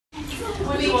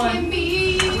Which one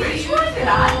did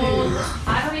I do? I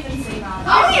don't even see mine. I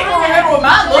don't even remember what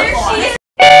mine looked like.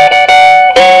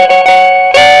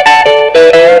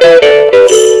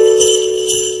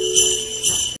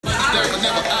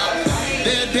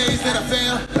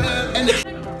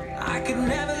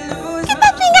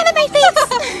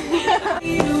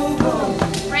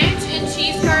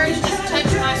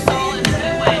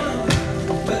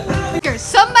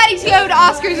 Somebody's go to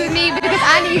Oscars with me because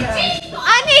I need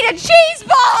a cheese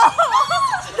ball.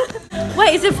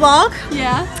 Wait, is it vlog?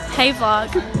 Yeah. Hey vlog.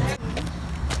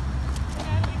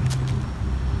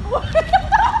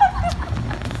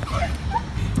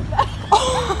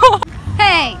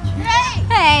 Hey.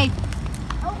 Hey.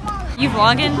 You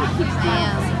vlogging? I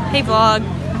am. Hey vlog. I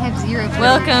have 0.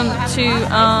 Welcome to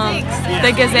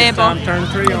the gazebo.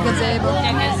 Gazebo.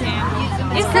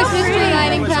 It's Christmas tree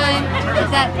lighting time.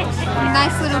 It's that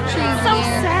nice little tree over there. So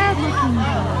sad looking.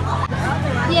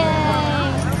 Yay!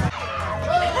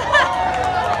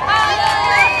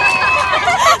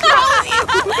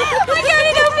 I got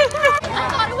it open. I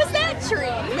thought it was that tree.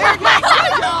 I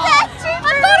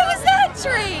thought it was that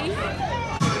tree.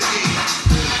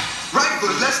 Right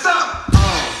foot, let's stop.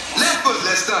 Left foot,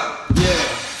 let's stop. Yeah.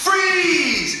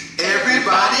 Freeze!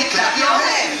 Everybody clap your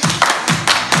hands.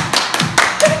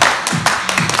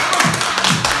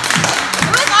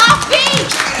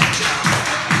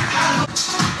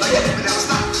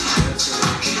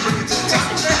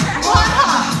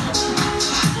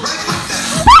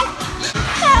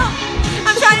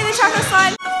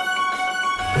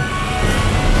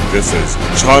 This is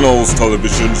Channels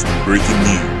Television's breaking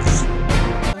news.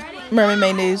 Mermaid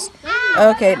May News.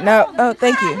 Okay, now, oh,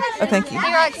 thank you. Oh, thank you.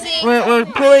 We're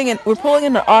pulling in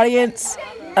the audience.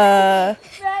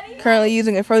 Currently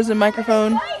using a frozen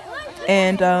microphone,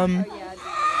 and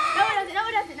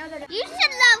You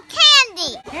should love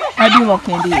candy. I do love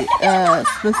candy.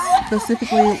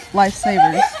 Specifically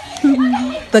Lifesavers,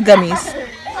 the gummies,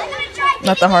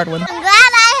 not the hard ones. I'm glad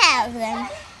I have them.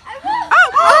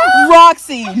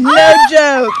 Roxy, no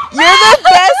joke. You're the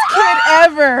best kid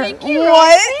ever.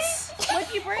 What?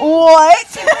 What?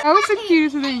 That was the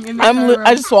cutest thing in the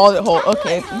I just swallowed it whole.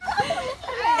 Okay.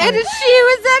 And a shoe,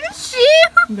 is that a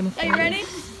shoe? Are you ready?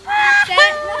 Set. No,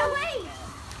 wait.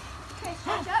 Okay,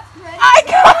 stretch up. Ready? I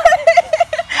got it.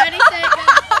 Ready, set, go.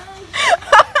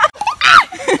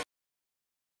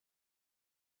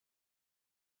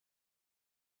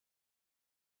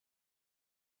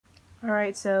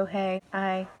 Alright, so hey,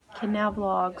 I can now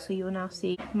vlog, so you will now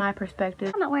see my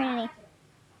perspective. I'm not wearing any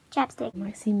chapstick. You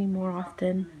might see me more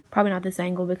often. Probably not this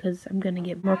angle because I'm gonna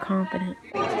get more confident.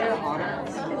 Wait, you can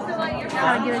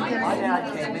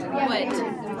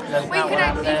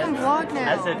vlog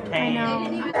now. I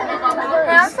know.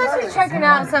 I'm supposed to be checking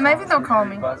out, so maybe they'll call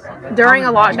me. During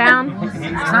a lockdown? It's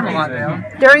not a lockdown.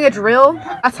 During a drill?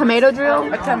 A tomato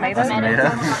drill? A tomato.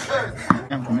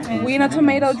 We in a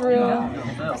tomato drill.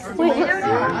 Wait,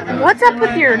 what's up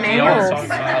with your nails?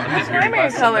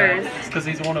 Primary colors. It's because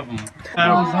he's one of them.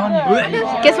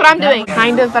 Guess what I'm doing?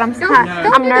 Kind of, but I'm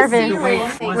nervous. Wait,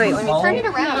 let me turn it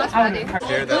around. That's what I do.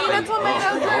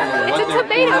 It's a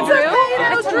tomato drill. A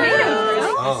tomato drill.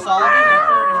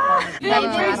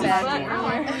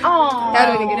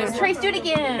 Oh, Trace, do it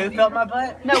again. Who felt my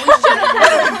butt? No, we should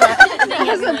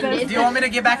have. Do you want me to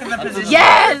get back in the position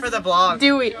Yes! for the vlog?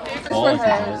 do it.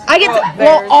 I get to,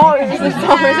 well, all of this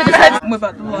I'm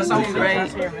about to vlog too,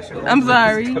 right? I'm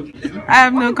sorry. I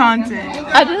have no content.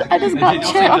 I just got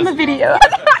Chet on the video.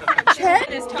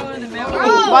 Chet is totally the middle.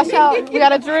 Watch out, we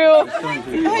got a drill.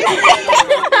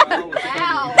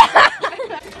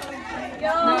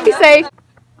 Be safe.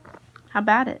 How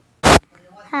about it?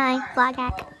 Hi, vlog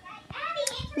hack.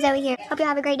 Zoe here. Hope you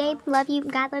have a great day. Love you.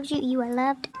 God loves you. You are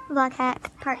loved. Vlog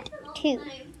hack part 2.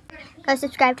 Go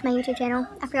subscribe to my YouTube channel.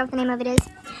 I forgot what the name of it is.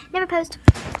 Never post.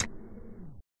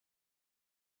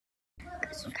 Go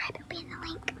subscribe. It'll be in the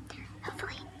link.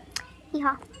 Hopefully.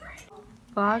 Yeehaw.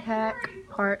 Vlog hack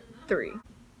part 3.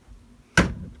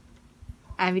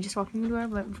 Abby just walked in the door,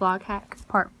 but vlog hack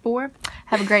part 4.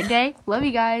 Have a great day. Love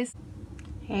you guys.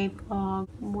 Hey vlog.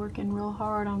 I'm working real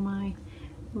hard on my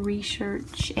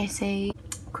research essay.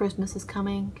 Christmas is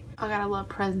coming. I gotta love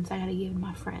presents I gotta give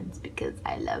my friends because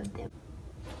I love them.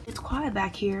 It's quiet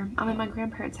back here. I'm in my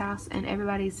grandparents' house and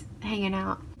everybody's hanging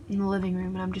out in the living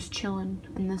room and I'm just chilling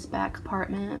in this back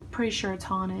apartment. Pretty sure it's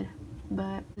haunted,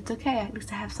 but it's okay. At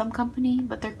least I have some company,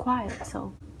 but they're quiet,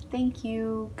 so thank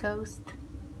you, ghost.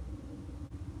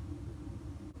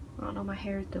 I don't know what my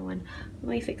hair is doing. Let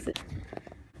me fix it.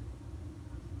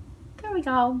 There we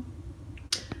go.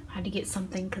 I had to get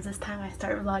something because it's time I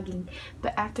start vlogging.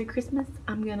 But after Christmas,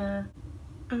 I'm gonna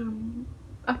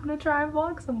I'm gonna try and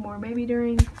vlog some more. Maybe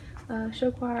during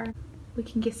show choir we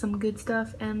can get some good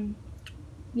stuff. And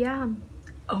yeah.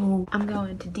 Oh, I'm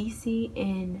going to DC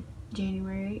in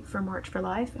January for March for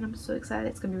Life, and I'm so excited.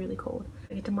 It's gonna be really cold.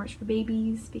 I get to march for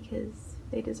babies because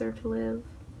they deserve to live.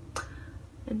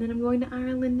 And then I'm going to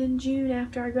Ireland in June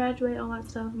after I graduate, all that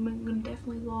stuff. I'm gonna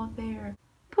definitely vlog there.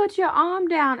 Put your arm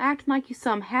down, acting like you're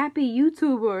some happy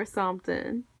YouTuber or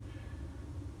something.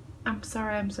 I'm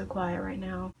sorry I'm so quiet right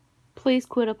now. Please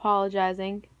quit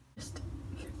apologizing.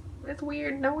 It's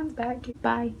weird, no one's back.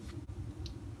 Bye.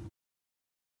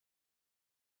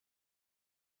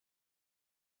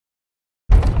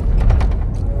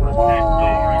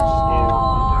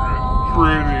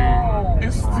 Pretty.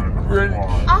 It's the Grinch.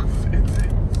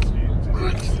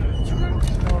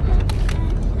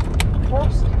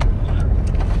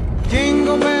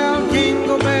 Jingle bell,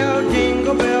 jingle bell,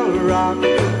 jingle bell rock.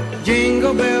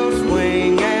 Jingle bells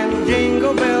swing and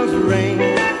jingle bells ring.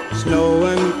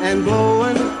 Snowing and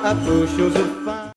blowing up bushels of fun.